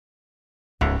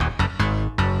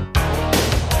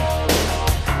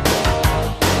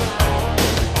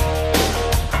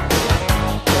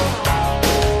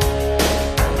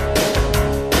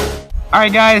All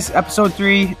right, guys, episode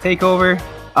 3, Takeover. We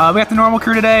got the normal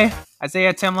crew today.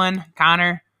 Isaiah, Timlin,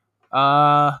 Connor.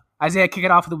 Isaiah, kick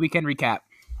it off with a weekend recap.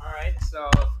 All right, so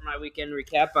for my weekend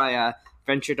recap, I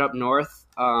ventured up north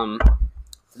to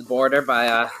the border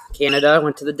by Canada,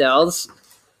 went to the Dells,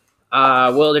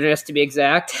 wilderness to be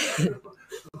exact.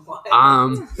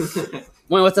 Went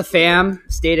with a fam,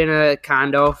 stayed in a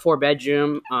condo,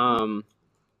 4-bedroom.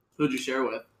 Who'd you share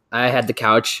with? I had the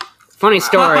couch. Funny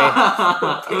story.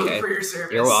 Okay. For your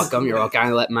service. You're welcome.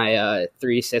 I let my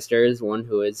 3 sisters, one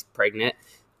who is pregnant,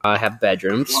 have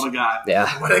bedrooms. What a guy.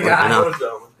 Yeah. What a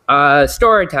guy.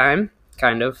 Story time,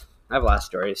 kind of. I have a lot of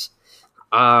stories.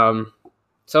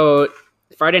 So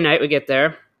Friday night we get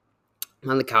there. I'm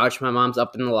on the couch. My mom's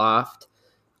up in the loft.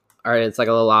 Or it's like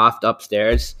a little loft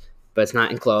upstairs, but it's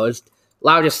not enclosed.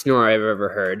 Loudest snore I've ever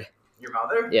heard. Your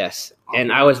mother? Yes.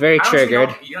 And I was very triggered.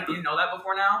 You didn't know that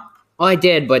before now? Well, I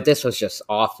did, but this was just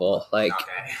awful. Okay.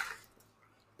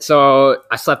 So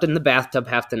I slept in the bathtub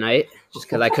half the night just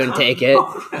because I couldn't take it.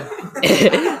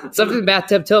 Slept in the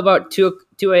bathtub till about 2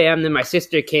 a.m. Then my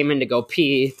sister came in to go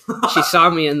pee. She saw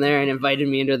me in there and invited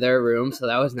me into their room, so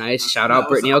that was nice. Shout out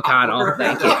Brittany O'Connell.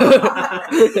 Thank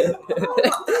you.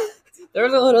 There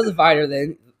was a little divider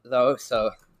then, though,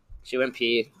 so she went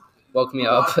pee, woke me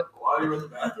up. While you were in the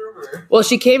bathroom? Or? Well,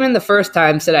 she came in the first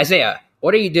time, said, "Isaiah,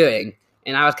 what are you doing?"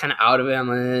 And I was kind of out of it.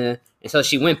 And so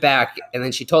she went back, and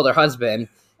then she told her husband,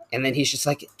 and then he's just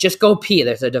like, "Just go pee.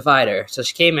 There's a divider." So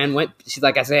she came in, she's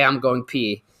like, "Isaiah, I'm going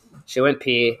pee." She went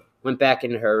pee, went back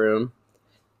into her room.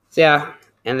 So, yeah.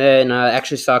 And then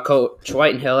actually saw Coach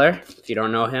Whitenhiller. If you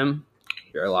don't know him,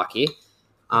 you're lucky.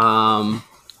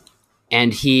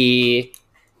 And he's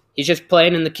just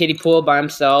playing in the kiddie pool by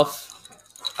himself,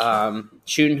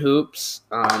 shooting hoops.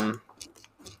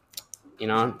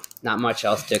 Not much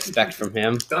else to expect from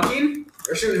him. Dunking?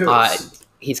 Or shooting hoops?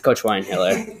 He's Coach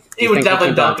Whitenhiller. He would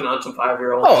definitely dunking on some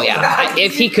 5-year-olds. Oh, yeah.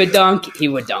 If he could dunk, he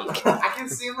would dunk. I can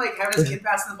see him having his kid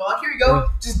passing the ball. Here you go.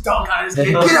 Just dunk on his kid.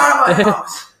 Get out of my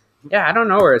house. Yeah, I don't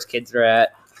know where his kids are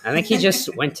at. I think he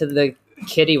just went to the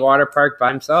kiddie water park by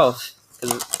himself.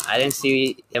 Because I didn't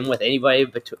see him with anybody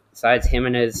besides him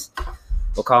and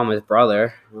we'll call him his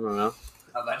brother. I don't know.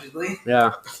 Allegedly.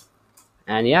 Yeah.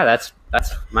 And yeah, that's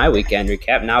my weekend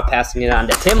recap. Now passing it on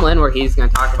to Timlin, where he's going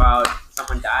to talk about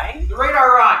someone dying. The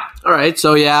radar run. All right,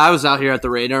 so yeah, I was out here at the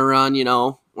radar run,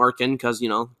 working because,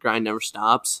 grind never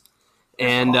stops.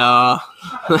 And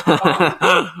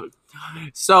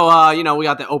so, we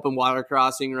got the open water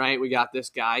crossing, right? We got this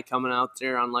guy coming out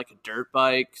there on like a dirt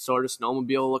bike, sort of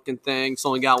snowmobile looking thing. It's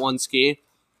only got one ski.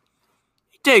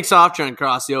 He takes off trying to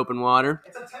cross the open water.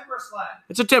 It's a timber sled.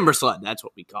 It's a timber sled. That's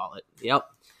what we call it. Yep.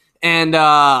 And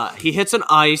he hits an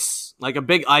ice, like a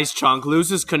big ice chunk,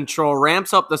 loses control,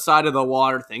 ramps up the side of the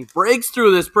water thing, breaks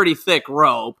through this pretty thick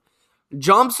rope,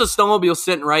 jumps the snowmobile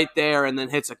sitting right there, and then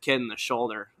hits a kid in the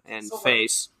shoulder and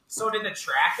face. So did the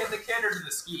track hit the kid or did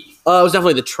the ski? It was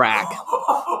definitely the track.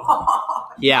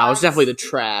 Yeah, it was definitely the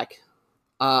track.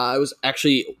 I was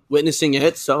actually witnessing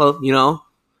it, so,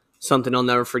 something I'll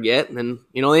never forget. And then,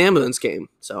 the ambulance came,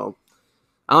 so...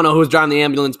 I don't know who was driving the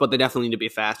ambulance, but they definitely need to be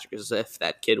faster because if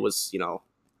that kid was,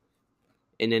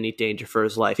 in any danger for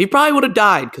his life, he probably would have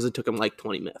died because it took him like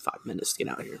 5 minutes to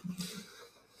get out of here.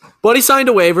 But he signed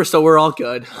a waiver, so we're all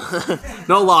good.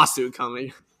 No lawsuit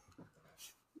coming.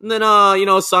 And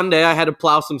then, Sunday I had to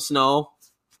plow some snow.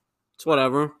 It's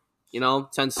whatever.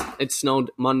 Since it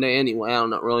snowed Monday anyway, I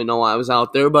don't really know why I was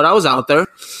out there, but I was out there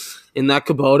in that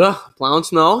Kubota plowing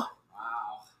snow. Wow.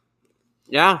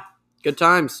 Yeah, good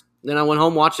times. Then I went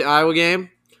home, watched the Iowa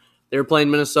game. They were playing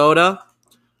Minnesota.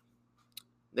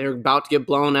 They were about to get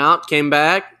blown out. Came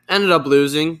back. Ended up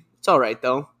losing. It's all right,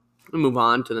 though. We move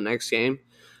on to the next game.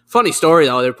 Funny story,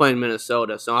 though. They're playing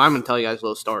Minnesota. So I'm going to tell you guys a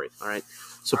little story. All right.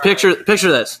 So picture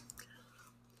this.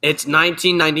 It's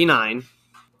 1999.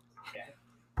 Okay.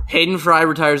 Hayden Fry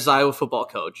retires as Iowa football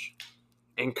coach.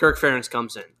 And Kirk Ferentz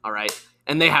comes in. All right.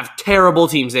 And they have terrible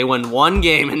teams. They win 1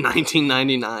 game in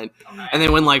 1999. Okay. And they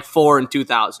win like 4 in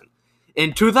 2000.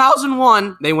 In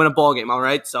 2001, they win a bowl game, all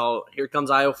right? So here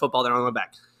comes Iowa football. They're on the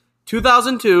back.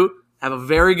 2002, have a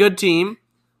very good team,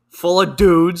 full of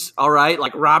dudes, all right?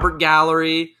 Like Robert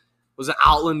Gallery was an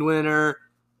Outland winner.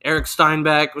 Eric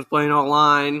Steinbeck was playing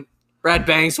outline. Brad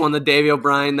Banks won the Davey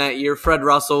O'Brien that year. Fred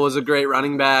Russell was a great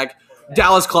running back.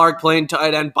 Dallas Clark playing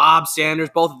tight end. Bob Sanders,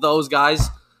 both of those guys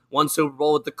won Super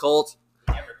Bowl with the Colts.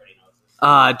 Everybody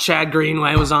knows this. Chad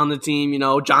Greenway was on the team,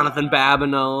 Jonathan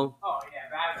Babineau. Oh,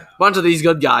 yeah, Babineau. Bunch of these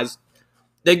good guys.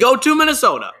 They go to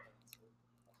Minnesota.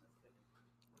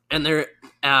 And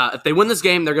if they win this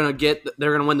game, they're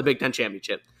gonna win the Big Ten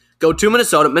championship. Go to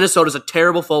Minnesota. Minnesota's a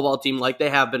terrible football team like they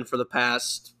have been for the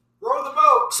past Row the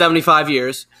boat. 75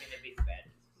 years.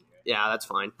 Yeah, that's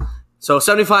fine. So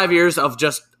 75 years of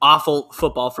just awful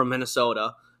football from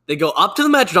Minnesota. They go up to the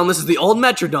Metrodome. This is the old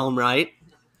Metrodome, right?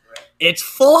 It's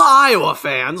full of Iowa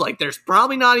fans. Like, there's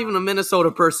probably not even a Minnesota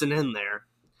person in there.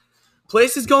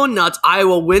 Place is going nuts.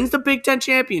 Iowa wins the Big Ten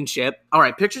championship. All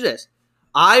right, picture this.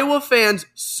 Iowa fans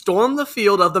storm the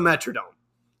field of the Metrodome.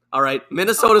 All right,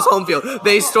 Minnesota's home field.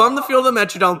 They storm the field of the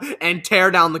Metrodome and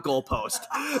tear down the goalpost.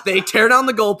 They tear down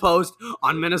the goalpost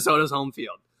on Minnesota's home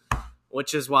field,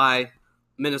 which is why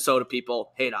Minnesota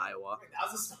people hate Iowa.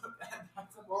 That's the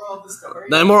moral of the story.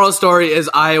 The moral of the story is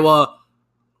Iowa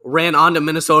ran onto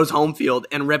Minnesota's home field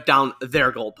and ripped down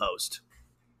their goalpost.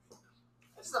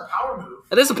 This is a power move.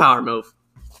 It is a power move.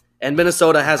 And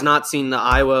Minnesota has not seen the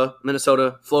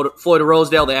Iowa-Minnesota Floyd of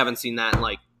Rosedale. They haven't seen that in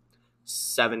like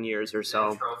 7 years or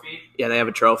so. Trophy? Yeah, they have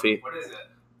a trophy. What is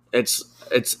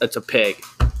it? It's a pig.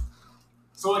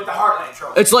 So like the Heartland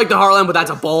trophy. It's like the Heartland, but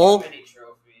that's a bowl. Many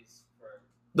trophies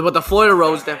for But the Floyd of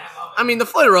Rosedale, I mean, the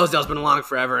Floyd of Rosedale's been along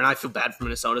forever, and I feel bad for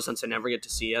Minnesota since I never get to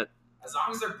see it. As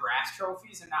long as they're brass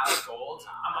trophies and not like gold,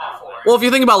 I'm all for it. Well, if you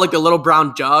think about like the little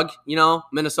brown jug,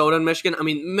 Minnesota and Michigan, I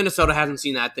mean, Minnesota hasn't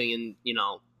seen that thing in,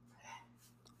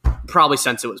 probably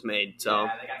since it was made. So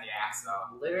Yeah, they got the axe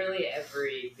though. literally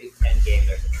every Big Ten game,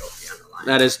 there's a trophy on the line.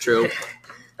 that is true.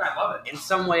 I love it. In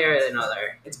some way or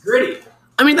another. It's gritty.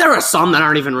 I mean, there are some that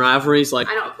aren't even rivalries, like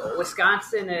I know,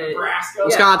 Wisconsin and Nebraska.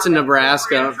 Wisconsin, Yeah.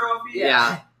 Nebraska. Trophy.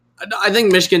 Yeah. I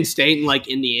think Michigan State and like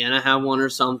Indiana have one or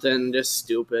something. Just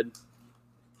stupid.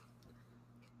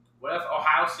 What if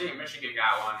Ohio State and Michigan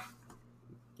got one?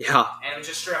 Yeah. And it was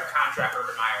just straight up contract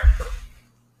Urban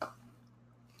Meyer.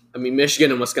 I mean,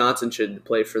 Michigan and Wisconsin should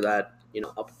play for that,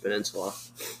 Upper Peninsula.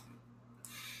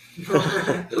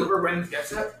 Whoever wins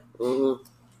gets it. All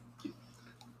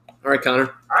right, Connor.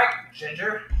 All right,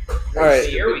 Ginger. All right.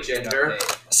 Here we Ginger.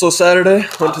 So Saturday,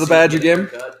 went to the Badger game.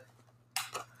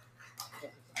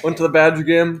 Went to the Badger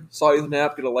game. Saw Ethan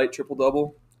Knapp get a light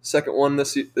triple-double. Second one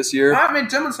this year. I mean,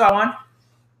 Timlin saw one.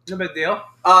 No big deal.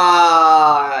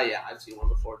 Yeah, I've seen one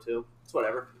before too. It's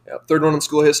whatever. Yeah, third one in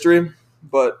school history.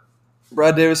 But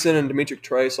Brad Davison and Dimitri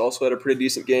Trice also had a pretty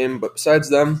decent game. But besides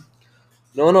them,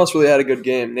 no one else really had a good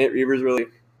game. Nate Reavers really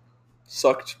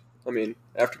sucked. I mean,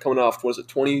 after coming off, was it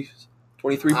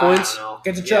 23 points?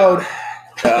 Gets a chode.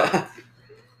 Yeah.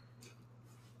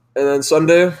 And then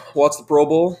Sunday, watched the Pro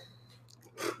Bowl.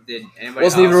 Did anybody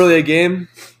Wasn't even really a game,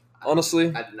 honestly.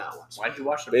 I did not watch. Why'd you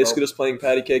watch the Basically just playing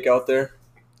patty cake out there.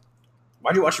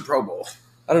 Why'd you watch the Pro Bowl?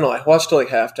 I don't know. I watched till like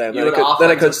halftime. You Then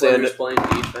had I couldn't stand players it. playing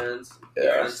defense. Yeah.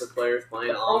 Defensive players playing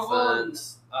The Pro Bowl,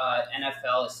 offense.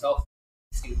 NFL is so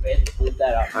stupid. Leave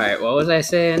that up. All right, what was I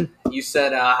saying? You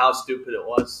said how stupid it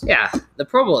was. Yeah, the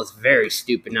Pro Bowl is very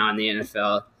stupid now in the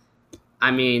NFL.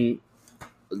 I mean,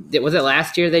 was it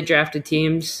last year they drafted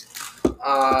teams?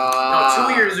 No,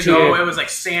 2 years ago it was like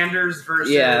Sanders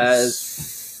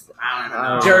versus. I don't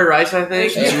know. Jerry Rice, I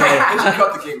think. They should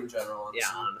cut the game in general. Honestly.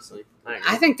 Yeah, honestly.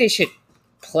 I think they should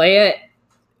play it,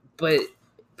 but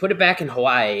put it back in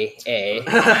Hawaii,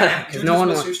 because no one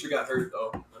wants. Smith-Schuster got hurt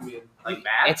though. I mean, Like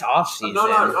bad. It's off season.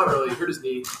 not really. He hurt his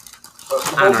knee. But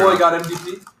the I don't homeboy know. got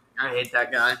MVP. I hate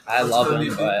that guy. I love What's the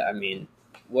him, MVP? but I mean,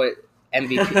 what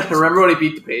MVP? Remember when he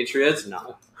beat the Patriots?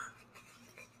 No,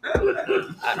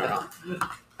 I don't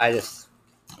know.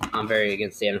 I'm very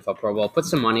against the NFL Pro Bowl. Put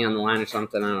some money on the line or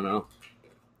something. I don't know.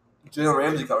 Jalen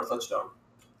Ramsey caught a touchdown.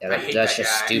 Yeah, I hate that's that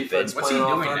just guy. stupid. What's he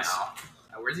Playing doing offense.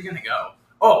 now? Where's he gonna go?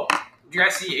 Oh, did you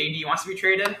guys see AD wants to be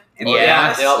traded?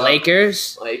 Yeah, yeah.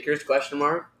 Lakers. Lakers? Question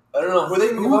mark. I don't know. Who are they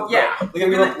gonna give up? Yeah. They're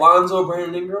gonna give up Lonzo,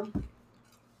 Brandon Ingram.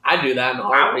 I'd do that in a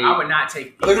I heartbeat. would not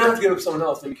take. They're gonna have to give up someone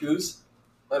else. Maybe Kuz.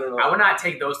 I don't know. I would not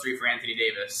take those three for Anthony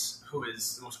Davis, who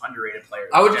is the most underrated player. of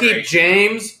I would this keep generation.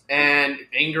 James and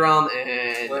Ingram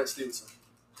and Lance Stevenson.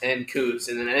 Kuz,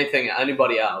 and then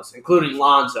anybody else, including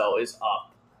Lonzo, is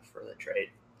up for the trade.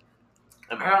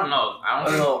 I don't know. I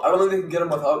don't know. I don't think they can get him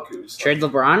without Kuz. Trade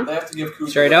LeBron They have to give Kuz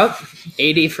straight up.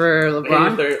 80 for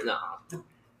LeBron. No.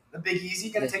 The Big Easy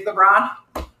gonna take LeBron.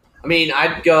 I mean,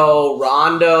 I'd go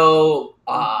Rondo,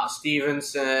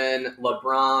 Stevenson,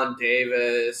 LeBron,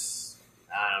 Davis,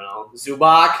 I don't know,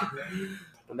 Zubac.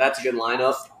 That's a good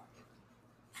lineup.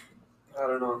 I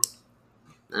don't know.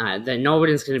 Then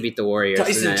nobody's gonna beat the Warriors. in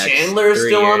the Tyson next Chandler is 3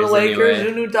 still on the years Lakers.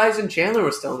 anyway. Who knew Tyson Chandler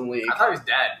was still in the league? I thought he was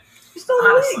dead. He's still in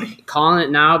the league. Honestly, Calling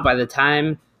it now. By the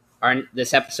time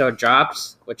this episode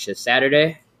drops, which is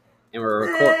Saturday, and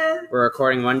we're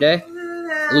recording Monday,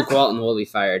 Luke Walton will be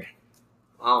fired.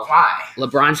 Wow. why?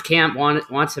 LeBron's camp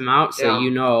wants him out, so Yeah.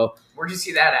 you know. Where'd you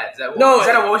see that at? Is that, No, is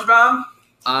that a Woj bomb?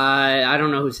 I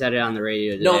don't know who said it on the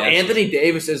radio today. No, Anthony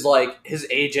Davis is like his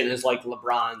agent is like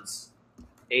LeBron's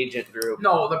agent group.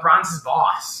 No, LeBron's his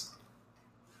boss.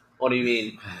 What do you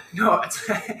mean? No,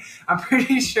 I'm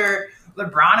pretty sure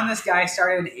LeBron and this guy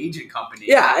started an agent company.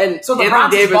 Yeah, and So Anthony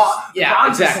LeBron's his Davis. boss. Yeah,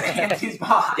 LeBron's exactly. Anthony's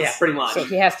boss. Yeah, pretty much. So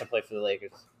he has to play for the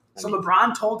Lakers. So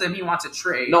LeBron told him he wants a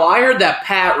trade. No, I heard that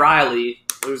Pat Riley,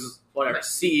 who's whatever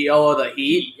CEO of the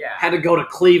Heat, Yeah. had to go to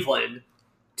Cleveland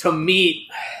to meet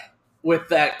with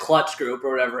that clutch group or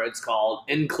whatever it's called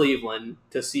in Cleveland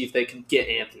to see if they could get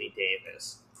Anthony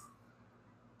Davis.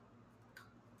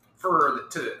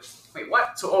 Wait,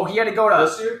 what? So he had to go to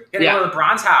This year? he had to go to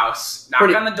LeBron's house, knock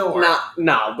on the door,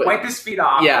 No, but wipe his feet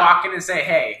off, Yeah. walk in and say,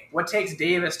 "Hey, what takes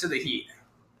Davis to the Heat?"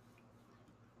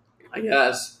 I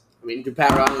guess. I mean, do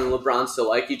Pat Riley and LeBron still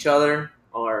like each other?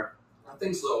 Or I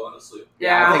think so, honestly.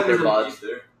 Yeah, I think they're there's no buds. beef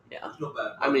there. Yeah. There's no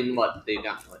bad I mean, what they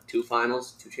got like 2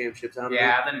 finals, 2 championships out of it.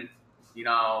 Yeah, then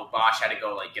Bosch had to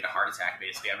go get a heart attack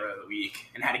basically every other week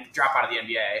and had to drop out of the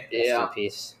NBA. Rest Yeah, in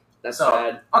peace. that's So-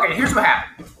 sad. Okay, here's what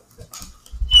happened.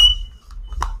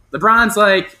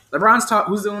 LeBron's taught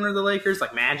who's the owner of the Lakers?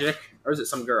 Like Magic, or is it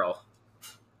some girl?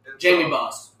 Jamie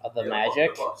Buss. Of the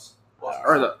Magic.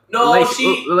 Or the No, Lake-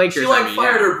 she the Lakers, she like I mean,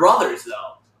 fired yeah. her brothers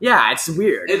though. Yeah, it's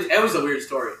weird. It was a weird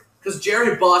story because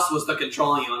Jerry Buss was the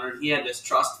controlling owner. And he had this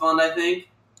trust fund, I think,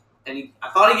 and I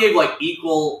thought he gave like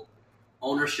equal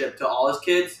ownership to all his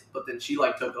kids, but then she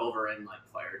like took over and like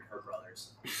fired her brothers,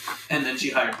 and then she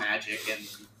hired Magic and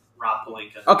Rob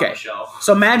Pelinka. Okay. On the show.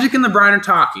 So Magic and LeBron are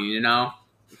talking,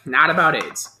 not about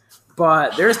AIDS,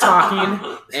 but there's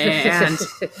talking, and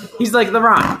he's like,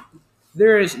 LeBron,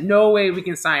 there is no way we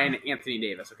can sign Anthony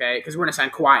Davis, okay? Because we're gonna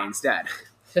sign Kawhi instead,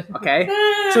 okay?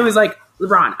 So he's like,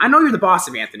 LeBron, I know you're the boss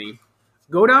of Anthony.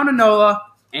 Go down to NOLA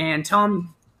and tell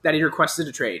him that he requested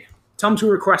a trade. Tell him to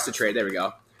request a trade. There we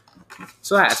go.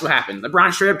 So that's what happened.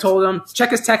 LeBron straight up told him, check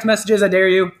his text messages, I dare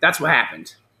you. That's what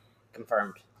happened.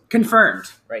 Confirmed.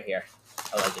 Right here.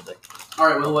 Allegedly. All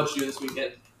right, Will, what'd you do this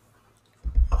weekend?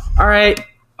 All right.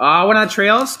 Went on the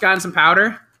trails, gotten some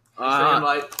powder.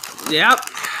 Invite. Yep.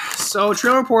 So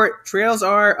trail report. Trails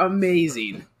are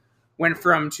amazing. Went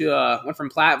from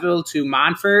Platteville to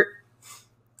Montfort,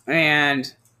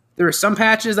 and there were some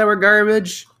patches that were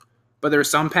garbage, but there were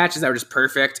some patches that were just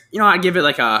perfect. I'd give it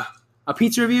like a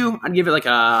pizza review. I'd give it like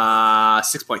a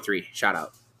 6.3. Shout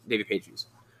out, David Pages.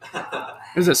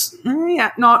 It was this.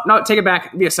 Yeah. No. Take it back.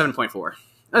 It'd be a 7.4.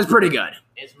 That was pretty good.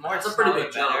 Is more That's a pretty snowy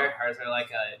big jump. better, or is there like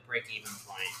a break-even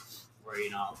point where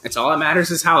It's all that matters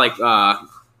is how it's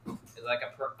like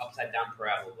a upside down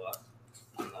parabola?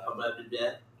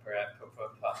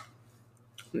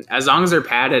 as long as they're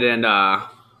padded and as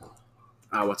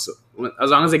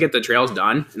long as they get the trails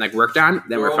done and work done,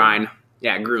 then we're Groomed. fine.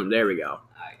 Yeah, groomed. There we go.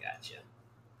 I gotcha.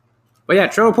 But yeah,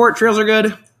 trail report. Trails are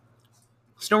good.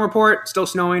 Snow report. Still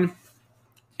snowing.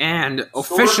 And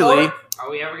officially, report? Are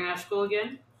we ever gonna have school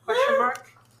again? Question mark.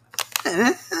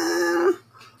 uh,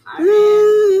 I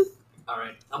mean, All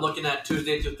right, I'm looking at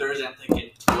Tuesday through Thursday. I'm thinking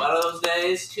 2 out of those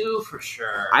days. 2 for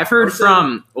sure. I've heard We're saying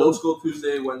from Old school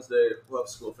Tuesday, Wednesday. We'll have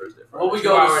school Thursday, Friday. Well, we 2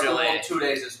 go hour to school delay. 2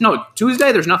 days this week. no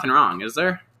Tuesday. There's nothing wrong, is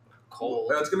there? Cold.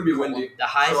 Yeah, it's gonna be windy. The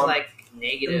high's So, like Gonna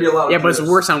negative. be a lot of Yeah, but it's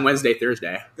drifts. worse on Wednesday,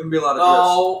 Thursday. Gonna be a lot of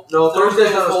No, drifts. No,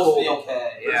 Thursday's not as supposed to be cold.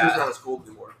 okay. Thursday's not as cold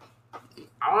anymore.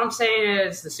 All I'm saying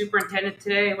is the superintendent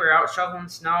today, we're out shoveling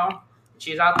snow.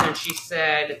 She's out there and she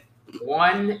said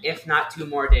 1, if not 2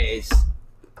 more days.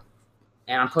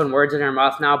 And I'm putting words in her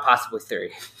mouth now, possibly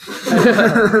 3.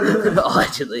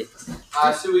 Allegedly.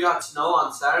 I see we got snow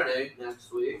on Saturday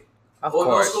next week. Of Well, no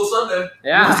course. school Sunday.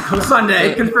 Yeah.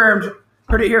 Sunday confirmed.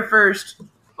 Heard it here first.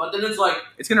 But then it's like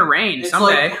It's gonna rain it's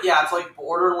someday. it's like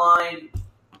borderline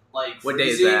What day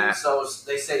is freezing, that? So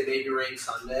they say maybe rain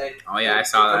Sunday. Oh, yeah, I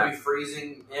saw It that. could be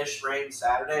freezing-ish rain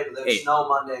Saturday, but then Hey. snow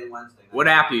Monday and Wednesday. What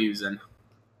app are you using?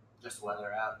 Just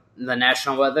weather app. The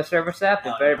National Weather Service app?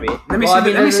 It better be. Let me well, see I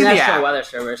mean, let me there's see a the National app. Weather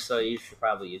Service, so you should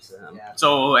probably use them. Yeah.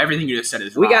 So everything you just said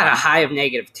is We got a wrong. high of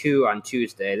 -2 on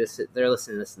Tuesday. They're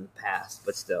listening to this in the past,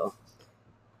 but still.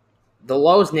 The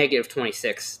low is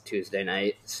 -26 Tuesday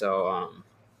night, so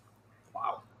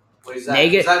wow. What is that?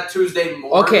 Negative- Is that Tuesday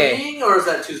morning Okay. or is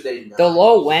that Tuesday night? The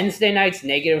low Wednesday night's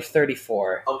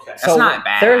 -34. Okay. That's not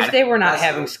bad. Thursday we're not That's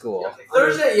having not- school. Okay.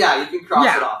 Thursday, yeah, you can cross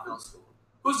Yeah. it off. No school.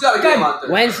 Who's got a game on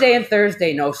Thursday? Wednesday and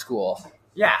Thursday, no school.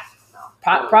 Yeah.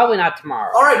 No. Probably not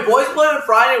tomorrow. All right, boys playing on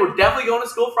Friday. We're definitely going to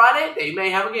school Friday. They may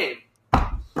have a game.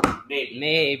 Maybe.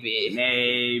 Maybe.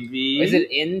 Maybe. Is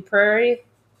it in Prairie?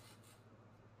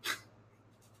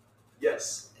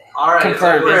 Yes. All right.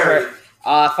 Confirmed, it's confirmed.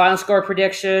 February. Final score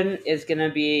prediction is going to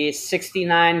be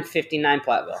 69-59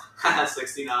 Platteville.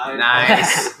 69.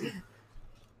 Nice.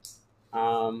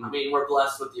 I mean, we're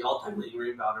blessed with the all-time leading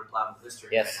rebounder in Platinum history.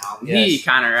 Yes. Right now. The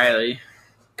Connor Riley.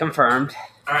 Confirmed.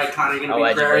 All right, Connor, you gonna be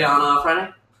Allegedly. Prairie on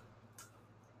Friday?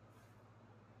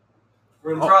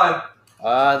 We're gonna try.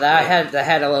 That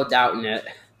had a little doubt in it.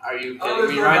 Are you Oh, kidding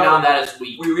me? there's Right no now, doubt. that is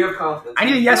weak. We have confidence. I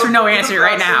need a yes or no We've answer been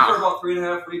right practicing now. For about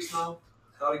 3.5 weeks now.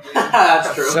 Without a game.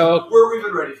 That's true. So We've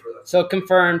been ready for this. so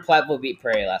confirmed. Platteville beat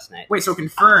Prairie last night. Wait, so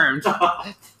confirmed. You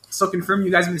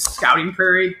guys have been scouting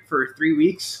Prairie for 3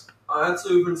 weeks?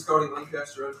 Actually, we've been scouting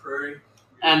Lancaster and Prairie.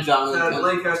 And Jonathan. And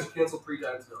Lancaster canceled 3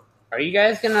 times now. Are you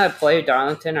guys gonna play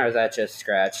Darlington or is that just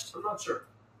scratched? I'm not sure.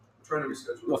 I'm trying to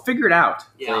reschedule. Well, figure it out.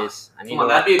 Yeah. Please, I need Come on,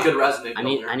 to. that'd be a good resume.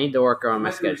 I need to work on my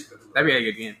schedule. That'd be a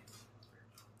good game.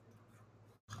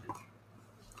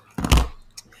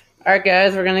 All right,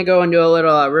 guys, we're gonna go into a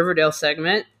little Riverdale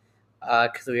segment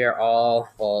because we are all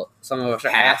some of us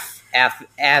are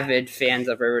avid fans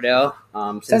of Riverdale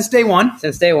Since day one.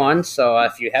 since day one. So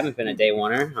if you haven't been a day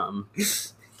oneer,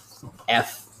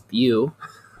 F you.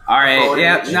 All right. Oh,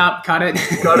 Yeah. yeah. No, cut it.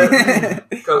 Cut it.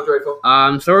 Cut it,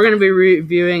 Draco. So we're gonna be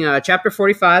reviewing chapter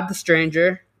 45, The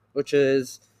Stranger, which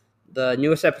is the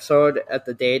newest episode at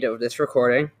the date of this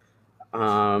recording.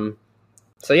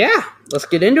 So yeah, let's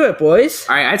get into it, boys.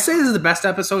 All right. I'd say this is the best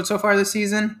episode so far this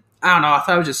season. I don't know. I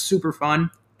thought it was just super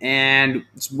fun. And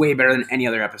it's way better than any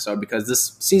other episode because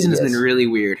this season has been really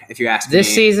weird, if you ask me.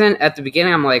 This season, at the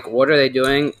beginning, I'm like, what are they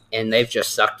doing? And they've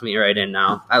just sucked me right in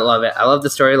now. I love it. I love the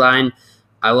storyline.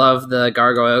 I love the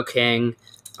Gargoyle King.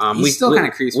 He still kind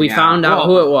of creeps me We out. found out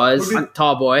who it was.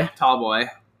 Tall boy. Tall boy.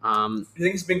 Do you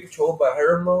think it's being controlled by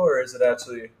Hiram, though, or is it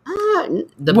actually...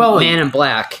 The Well, Man in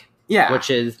Black, Yeah. which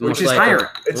is most is likely. Hiram.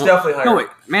 It's definitely Hiram. No, wait.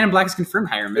 Man in Black is confirmed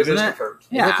Hiram, It isn't is it? confirmed.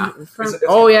 Yeah. It's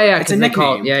Oh yeah, It's a because they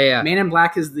call nickname. yeah. Man in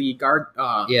Black is the guard.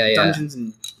 Yeah. Dungeons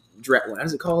and what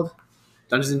is it called?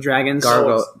 Dungeons and Dragons.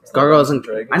 Gargoyles and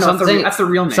I know something. that's the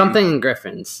real name. Something in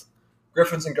Griffins.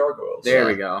 Griffins and Gargoyles. There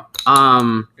we go.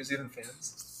 Is even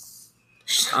fans?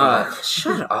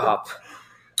 Shut up.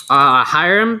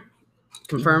 Hiram,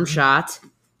 confirmed shot.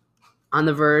 On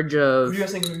the verge Who of. do you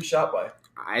guys think he was shot by?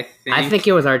 I think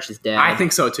it was Archie's dad. I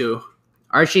think so too.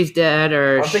 Archie's dad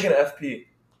or. I'm thinking FP.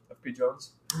 FP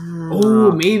Jones.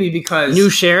 Oh, maybe because New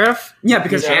sheriff. Yeah,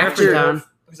 because Yeah, after down.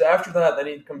 Because after that, then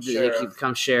he becomes He sheriff.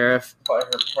 becomes sheriff.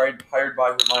 Hired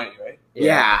by Hermione, right?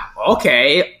 yeah.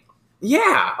 Okay.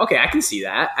 Yeah. Okay, I can see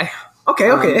that. Okay.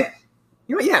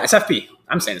 You know what? Yeah, it's FP.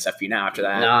 I'm saying it's FP now. After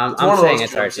that. No, I'm It's one of saying those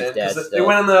it's two, I'm Archie's saying, dad. 'cause They Still.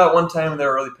 went in that one time and they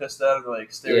were really pissed at him,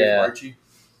 like, stay away Yeah. from Archie.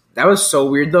 That was so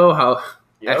weird though. How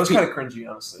Yeah, it was FP kind of cringy,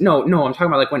 honestly. No, I'm talking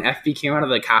about like when FB came out of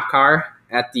the cop car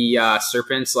at the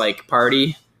Serpents like party,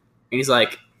 and he's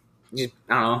like, I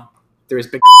don't know, there was a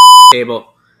big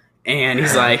table, and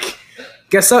he's like,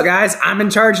 "Guess what, guys? I'm in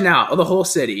charge now of the whole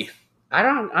city." I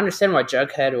don't understand why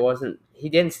Jughead wasn't. He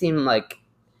didn't seem like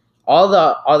all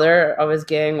the other of his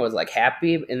gang was like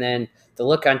happy, and then the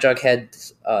look on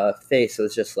Jughead's face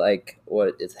was just like,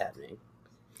 "What is happening?"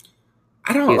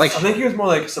 I don't know, like. I think he was more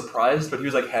like surprised, but he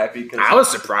was like happy. Cause I was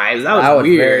surprised. That was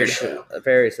weird.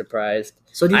 Very surprised.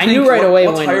 So do you I think, knew right away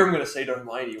What's when. Hiram going to say to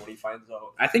Hermione when he finds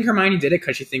out? I think Hermione did it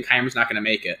because she thinks Hiram's not going to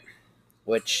make it.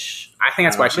 Which I think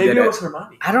that's why she Maybe did it it. was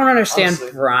Hermione. I don't understand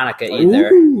Honestly. Veronica either.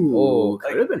 Ooh,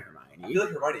 Like, could have been I Hermione. feel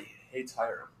like Hermione hates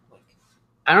Hiram. Like,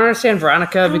 I don't understand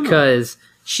Veronica don't know. because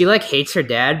she like hates her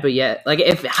dad, but yet like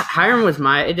if Hiram was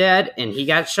my dad and he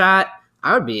got shot,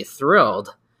 I would be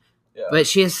thrilled. Yeah. But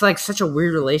she has like such a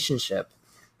weird relationship.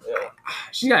 yeah.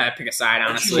 She's got to pick a side,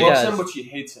 Like, she honestly. loves does. him, but she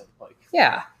hates him. Like,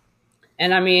 Yeah.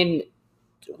 And I mean,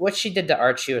 what she did to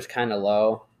Archie was kind of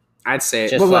low. I'd say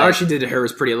Just what like- Archie did to her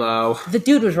was pretty low. The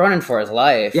dude was running for his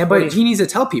life. Yeah, What but do you- he needs to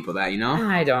tell people that, you know?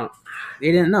 I don't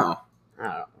They didn't know.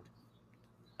 know.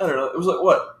 I don't know. It was like,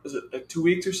 what? Is it like 2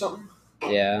 weeks or something?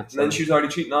 Yeah. And then she was already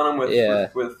cheating on him with, Yeah.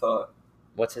 with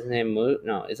What's his name? Moose?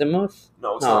 No, is it Moose?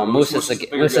 no, it's No, not Moose is the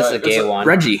bigger Moose is guy. the It's gay a- one.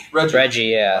 Reggie. Reggie,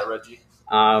 yeah. Reggie.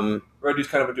 Um, Reggie's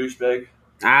kind of a douchebag.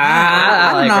 I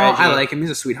don't like know. Reggie. I like him. He's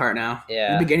a sweetheart now. Yeah.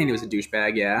 In the beginning, he was a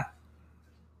douchebag, yeah.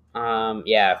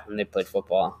 yeah, when they played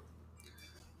football.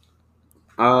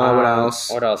 What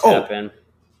else? What else Oh. happened?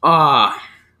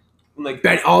 Like,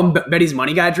 Betty's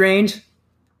money got drained?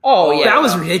 Oh, yeah. That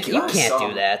was You ridiculous. can't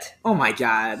do that. Oh, my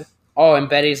God. Oh, and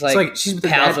Betty's like, It's like she's with her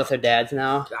pals dad. with her dads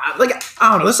now. Like,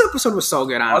 I don't know. This episode was so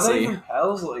good, are they honestly. even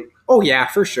pals? Like, Oh, yeah,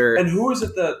 for sure. and who is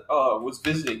it that was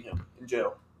visiting him in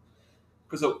jail?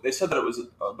 Because they said that it was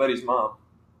Betty's mom.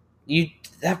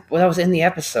 That was in the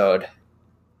episode.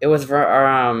 It was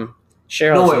Cheryl's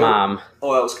No, wait. mom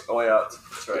Yeah,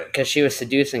 that's right. because she was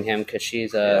seducing him because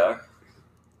she's a.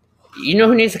 Yeah. You know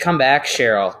who needs to come back?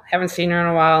 Cheryl. Haven't seen her in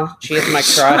a while. She is my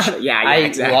crush. Yeah, I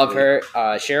exactly. love her.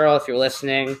 Cheryl, if you're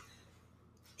listening,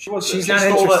 She's not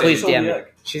interested. Please, damn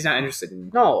it. She's not interested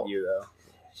in No. you, though.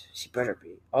 She better be.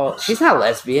 Oh, she's not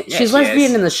lesbian. Yeah, She's she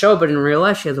lesbian is. in the show, but in real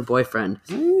life, she has a boyfriend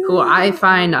who I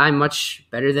find I'm much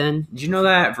better than. Did you know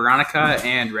that Veronica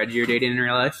and Reggie are dating in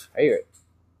real life? Are you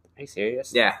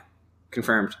serious? Yeah.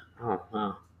 Confirmed. Oh,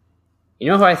 wow. You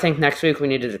know who I think next week we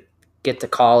need to get to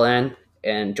call in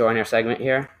and join our segment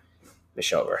here?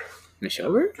 Mishover.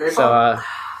 Mishover? So,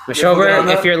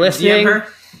 Mishover, if you're listening, DM her?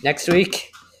 next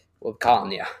week, we'll be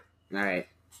calling you. All right.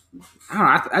 I don't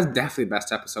know. That's definitely the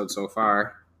best episode so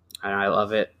far. I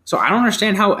love it. So I don't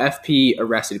understand how FP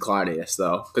arrested Claudius,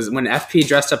 though. Because when FP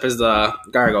dressed up as the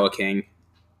Gargoyle King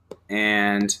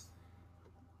and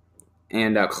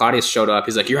Claudius showed up,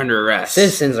 he's like, "You're under arrest."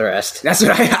 Citizen's arrest. That's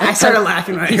what I started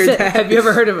laughing when I heard that. Have you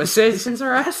ever heard of a citizen's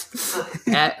arrest?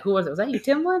 Who was it? Was that you,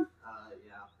 Timlin?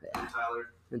 Yeah. Tyler.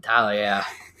 And Tyler, yeah.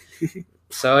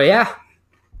 So, yeah.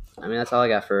 I mean, that's all I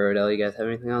got for Riverdale. You guys have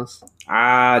anything else?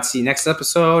 Let's see. Next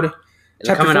episode, Is it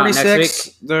chapter coming out next 46,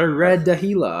 week? the Red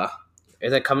Dahila.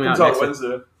 Is it coming Comes out out next week?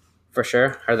 Wednesday. For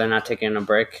sure? Are they not taking a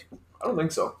break? I don't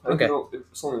think so. Okay.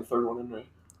 It's only the third one in, right?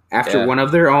 After one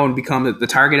of their own becomes the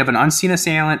target of an unseen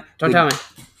assailant, Don't tell me.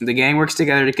 the gang works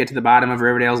together to get to the bottom of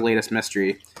Riverdale's latest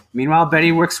mystery. Meanwhile,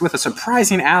 Betty works with a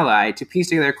surprising ally to piece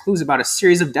together clues about a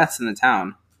series of deaths in the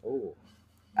town. Ooh.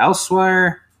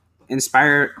 Elsewhere,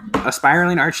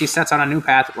 aspiraling Archie sets on a new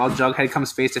path while Jughead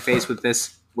comes face to face with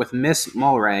Miss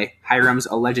Mulray, Hiram's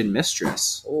alleged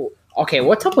mistress. Ooh. Okay,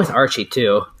 what's up with Archie,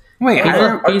 too? Wait,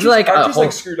 He's like a Archie's whole...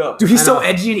 like screwed up. dude, he's I so know.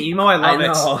 edgy and emo. I love I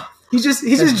know. it. He's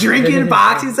just drinking and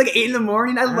boxing. It's like 8 in the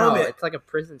morning. I love it. It's like a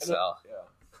prison cell. Yeah.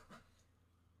 I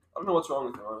don't know what's wrong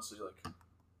with him, honestly.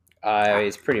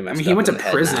 He's pretty much. I mean, he went to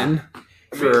prison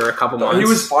for a couple months. He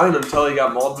was fine until he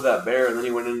got mauled by that bear, and then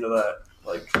he went into that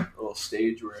little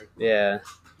stage where Yeah.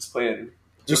 he's playing.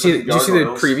 Did you see the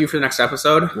preview for the next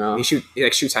episode? No. He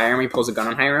shoots Hiram. He pulls a gun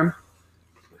on Hiram.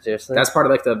 Seriously? That's part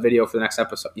of the video for the next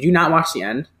episode. Did you not watch the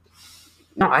end?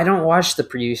 No, I don't watch the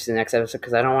previews to the next episode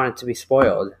because I don't want it to be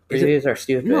spoiled. Previews are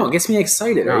stupid. No, it gets me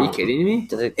excited. Are No. you kidding me?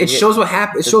 Does it It shows what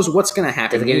happens. It shows what's going to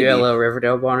happen. Does it give you a little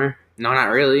Riverdale boner? No, not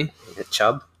really. A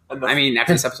chub? And I mean,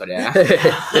 after this episode, yeah.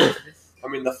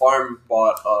 the farm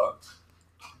bought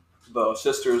the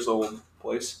sister's old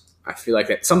place. I feel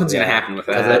like something's going to happen with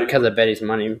that. Because of Betty's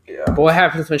money. Yeah. But what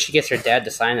happens when she gets her dad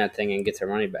to sign that thing and gets her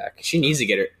money back? She needs to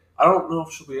get it. I don't know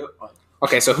if she'll be up.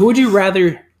 Okay, so who would you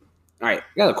rather... All right,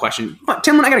 I got a question.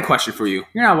 Timlin, I got a question for you.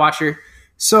 You're not a watcher.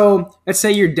 So let's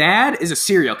say your dad is a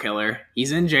serial killer.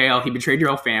 He's in jail. He betrayed your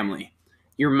whole family.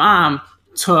 Your mom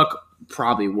took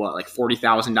probably,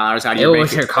 $40,000 out of your bank. It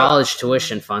was her college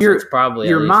tuition fund. It's probably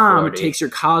your at least mom 40. takes your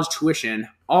college tuition,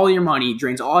 all your money,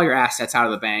 drains all your assets out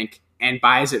of the bank, and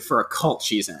buys it for a cult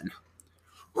she's in.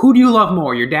 Who do you love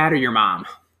more, your dad or your mom?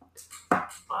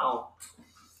 Wow.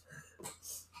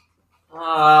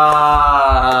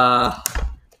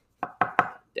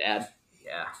 Dad.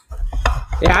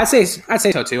 Yeah, I'd say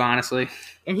so too, honestly.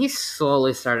 And he's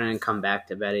slowly starting to come back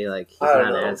to Betty. Like, he's I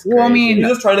don't not know. as Well, I crazy. mean- He's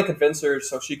just trying to convince her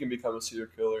so she can become a serial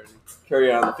killer and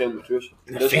carry on the family tradition.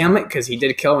 The family, because he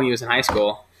did kill when he was in high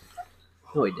school.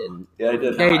 No, he didn't. Yeah, he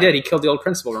did. Yeah, he did. He killed the old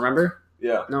principal, remember?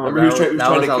 Yeah. No, Remember, he was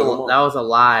trying to kill them all. that was a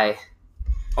lie.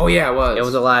 Oh, yeah, it was. It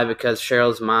was a lie because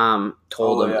Cheryl's mom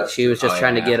told him yeah. that she was just Oh,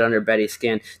 trying yeah. to get under Betty's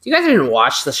skin. You guys didn't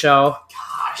watch the show?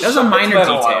 That was a minor It's been a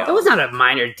detail. while. That was not a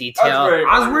minor detail. very-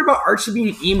 I was worried about Archie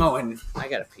being emo and... I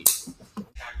got a piece.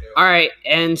 All right,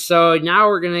 and so now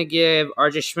we're gonna give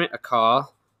RJ Schmidt a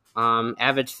call,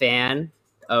 avid fan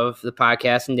of the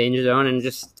podcast in Danger Zone, and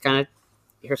just kind of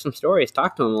hear some stories.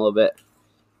 Talk to him a little bit.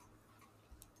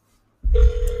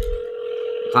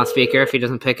 On speaker if he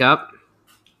doesn't pick up.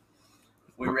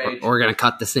 We rage. Or we're gonna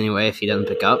cut this anyway if he doesn't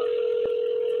pick up.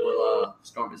 We'll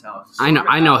storm his house. I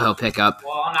know he'll pick up.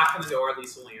 Well, I'll knock on the door.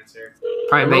 Lisa will answer.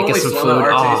 Probably make us some We're food. only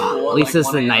one of RJ's Oh, cool at Lisa's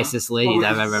like the 1 a.m. nicest lady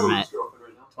I've ever met.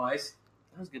 Twice.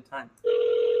 That was a good time.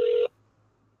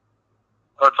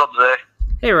 What's up, Zay?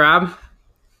 Hey, Rob.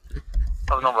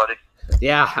 How's nobody?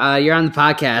 Yeah, you're on the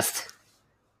podcast.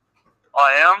 Oh,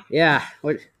 I am? Yeah,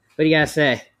 what do you gotta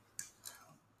say?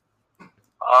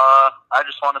 I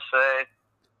just want to say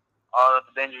that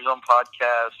the Danger Zone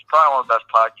podcast, probably one of the best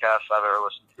podcasts I've ever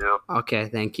listened to. Okay,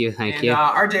 thank you. And, you.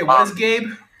 RJ, what is Gabe?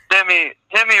 Timmy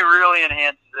really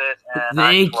enhances it, and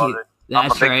Thank I just love you. it. That's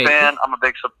I'm a big right. fan. I'm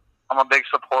a big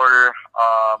supporter.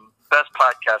 Best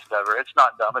podcast ever. It's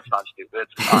not dumb. It's not stupid.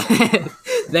 It's fun.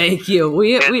 Thank you.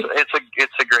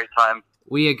 It's a great time.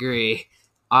 We agree.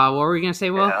 What were we gonna say,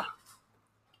 Will? Yeah.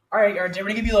 All right, RJ, we're going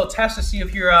to give you a little test to see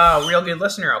if you're a real good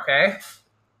listener, okay?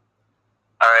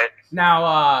 All right.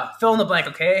 Now, fill in the blank,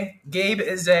 okay? Gabe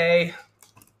is a...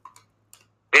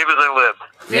 Gabe is a lib.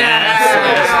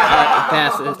 Yes.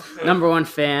 Passes. Number one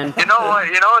fan. You know what?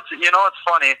 You know what's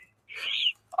funny?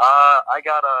 I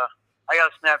got a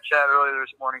Snapchat earlier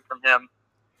this morning from him,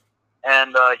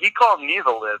 and he called me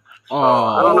the lib. So,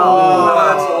 I don't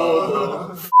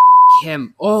know.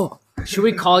 Him. Oh, should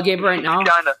we call Gabe right now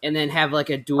Kinda. and then have like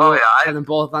a duel? Oh, yeah, have them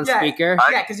both on speaker.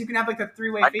 Yeah, because you can have like the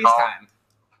three-way I'd call. FaceTime.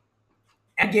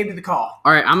 And Gabe did the call.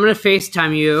 All right, I'm gonna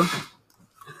FaceTime you.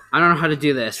 I don't know how to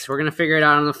do this. We're gonna figure it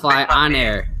out on the fly, on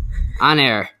air. On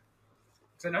air.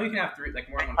 So I know you can have three, like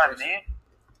more than one FaceTime person. me?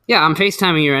 Yeah, I'm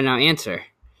FaceTiming you right now. Answer.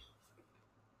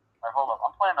 All right, hold up.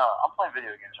 I'm playing video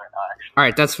games right now. Actually. All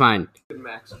right, that's fine.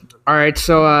 Max. All right,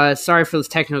 so sorry for the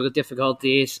technical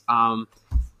difficulties.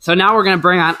 So now we're gonna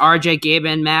bring on RJ, Gabe,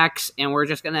 and Max, and we're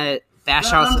just gonna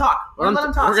bash out. Let them talk. Let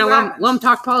them talk. We're gonna let them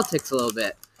talk politics a little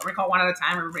bit. We're going to call one at a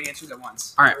time. Everybody answers at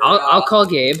once. All right, I'll call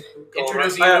Gabe.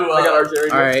 Introducing I got RJ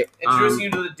right All right. Introducing you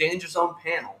to the Danger Zone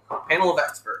panel of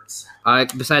experts.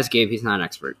 Besides Gabe, he's not an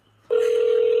expert.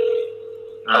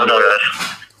 Oh, no,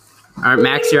 guys. All right,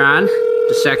 Max, you're on.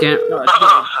 Just a second. No, it's Gabe.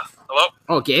 Hello?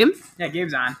 Oh, Gabe? Yeah,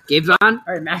 Gabe's on. Gabe's on?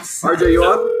 All right, Max. RJ, you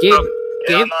on? Gabe?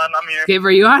 Yeah, Gabe? I'm here. Gabe, are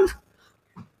you on?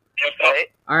 Okay.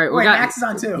 All right, Wait, Max is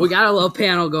on too. we got a little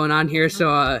panel going on here,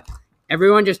 so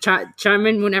everyone just chime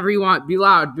in whenever you want. Be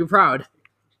loud, be proud.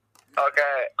 Okay.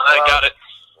 I got it.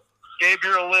 Gabe,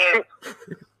 you're a lib.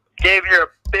 Gabe, you're a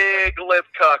big lib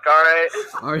cuck, all right?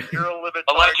 All right. You're a lib.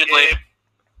 Allegedly.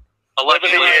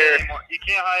 Allegedly. You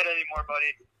can't hide anymore,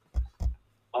 buddy.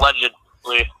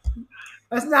 Allegedly.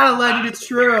 That's not a legend. It's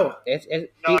true.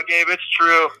 No, Gabe, it's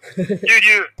true. Dude,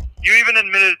 you even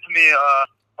admitted to me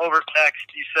over text.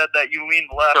 You said that you leaned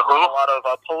left To who? on a lot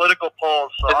of political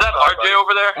polls. So Is I'm that sorry, RJ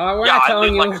over there? We're Yeah, not I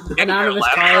telling did, you. like, Anonymous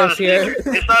left. callers here.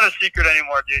 It's not a secret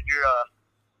anymore, dude.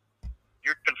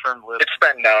 You're confirmed lib. It's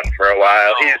been known for a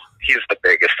while. He's the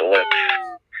biggest lip.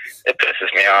 It pisses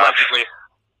me off. Allegedly.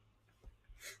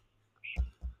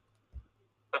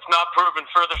 It's not proven.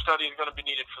 Further study is going to be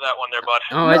needed for that one there, bud.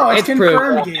 Oh, No, it's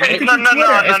confirmed, proved. Gabe. Look No, at no, your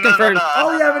no, Twitter. It's confirmed.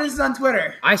 Oh, yeah, but this is on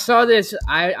Twitter. I saw this.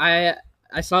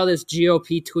 I saw this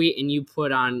GOP tweet, and you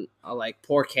put on like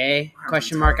poor K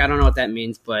question mark. I don't know what that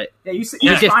means, but Yeah, you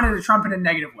You responded to Trump in a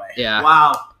negative way. yeah.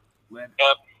 Wow. Lib.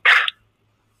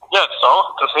 Yeah, so?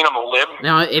 Does mean I'm a lib?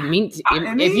 Now it means if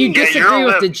mean- you Yeah, disagree you're a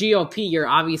with lib. the GOP, you're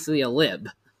obviously a lib.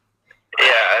 Yeah,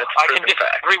 it's I can proven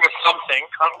fact. disagree with something.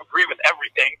 I don't agree with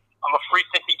everything. I'm a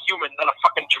free-thinking human, not a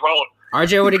fucking drone.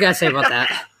 RJ, what do you got to say about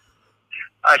that?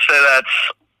 I say that's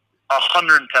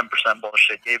 110%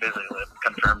 bullshit. Gabe is a lib.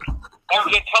 Confirmed.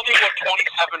 RJ, tell me what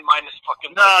 27 minus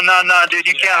fucking... No, dude.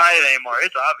 You can't hide it anymore.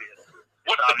 It's obvious.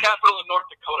 What's the capital of North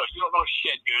Dakota? You don't know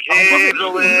shit, dude. Gabe's a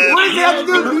lib. What does that have to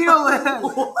do with being a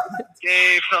lib?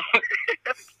 Gabe.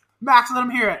 Max, let him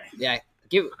hear it. Yeah,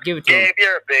 give it to him. Gabe,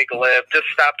 you're a big lib. Just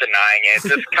stop denying it.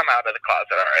 Just come out of the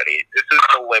closet already. This is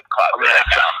the lib closet.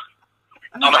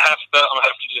 I'm gonna have to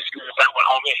disagree with that one,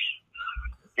 homie.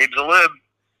 Gabe's a lib.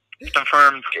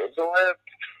 Confirmed. Gabe's a lib.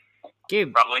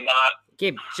 Gabe, Probably not.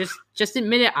 Gabe, just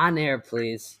admit it on air,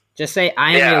 please. Just say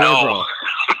I am Yeah, a No. liberal.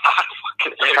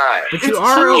 Fucking lib. Hi. But you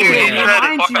are a true, He Gabe. lib.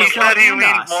 Remind you, said so he hand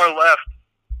leans us. more left.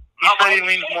 He I'm said he like,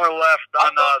 leans more left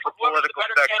on the Whoever's political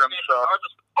better spectrum. candidate So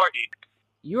regardless of the party.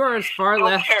 You are as far I don't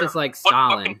left care as like what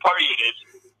Stalin. fucking party it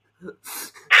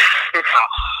is.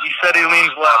 he said he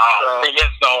leans left. So Thing is,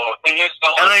 though. and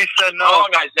then he said no. Wrong,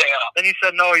 Isaiah. Then he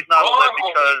said no. He's not a lib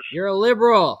because You're a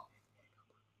liberal.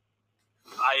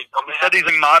 he said he's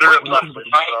a moderate leftist.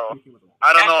 So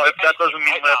I don't know if that doesn't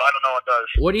mean lib. I don't know what does.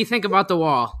 What do you think about the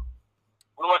wall?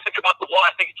 What do I think about the wall?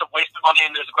 I think it's a waste of money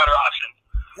and there's a better option.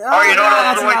 Oh, you know what else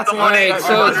that's is a waste not of money?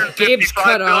 Alright, so Gabe's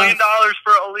cut $155 billion off.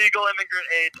 for illegal immigrant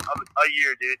aid a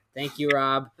year, dude. Thank you,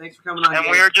 Rob. Thanks for coming on. And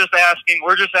Gabe. we're just asking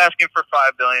for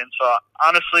 $5 billion. So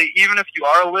honestly, even if you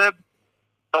are a lib,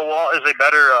 the wall is a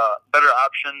better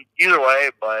option either way.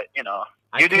 But you know,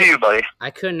 you do you, buddy. I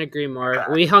couldn't agree more.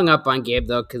 We hung up on Gabe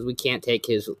though because we can't take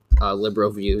his liberal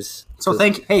views. So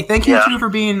thank you Yeah. too for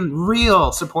being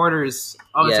real supporters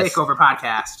of the Yes. Takeover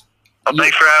podcast. Well,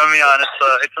 thanks for having me on.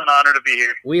 It's an honor to be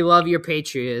here. We love your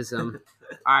patriotism.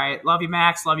 All right, love you,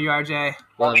 Max. Love you, RJ.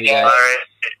 Love you All guys. right,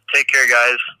 take care,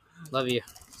 guys. Love you.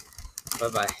 Bye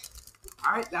bye.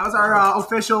 All right, that was our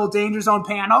official Danger Zone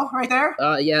panel right there.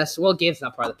 Yes. Well, Gabe's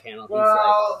not part of the panel. He's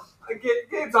Well,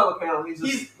 Gabe's on the panel. He's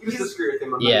just disagree with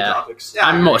him on Yeah. many topics. like,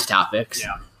 on most topics.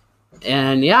 Yeah.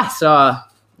 And yeah, so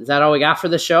is that all we got for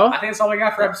the show? I think that's all we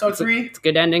got for episode 3. It's a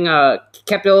good ending.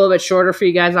 Kept it a little bit shorter for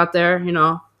you guys out there, you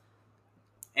know.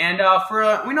 And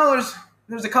we know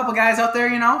there's a couple guys out there,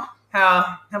 you know,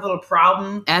 have a little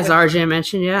problem. As with- RJ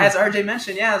mentioned, yeah. As RJ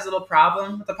mentioned, yeah, there's a little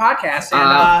problem with the podcast.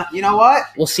 And you know what?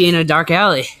 We'll see you in a dark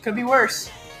alley. Could be worse.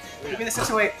 Could be the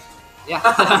 608. Yeah.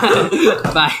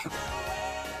 Bye.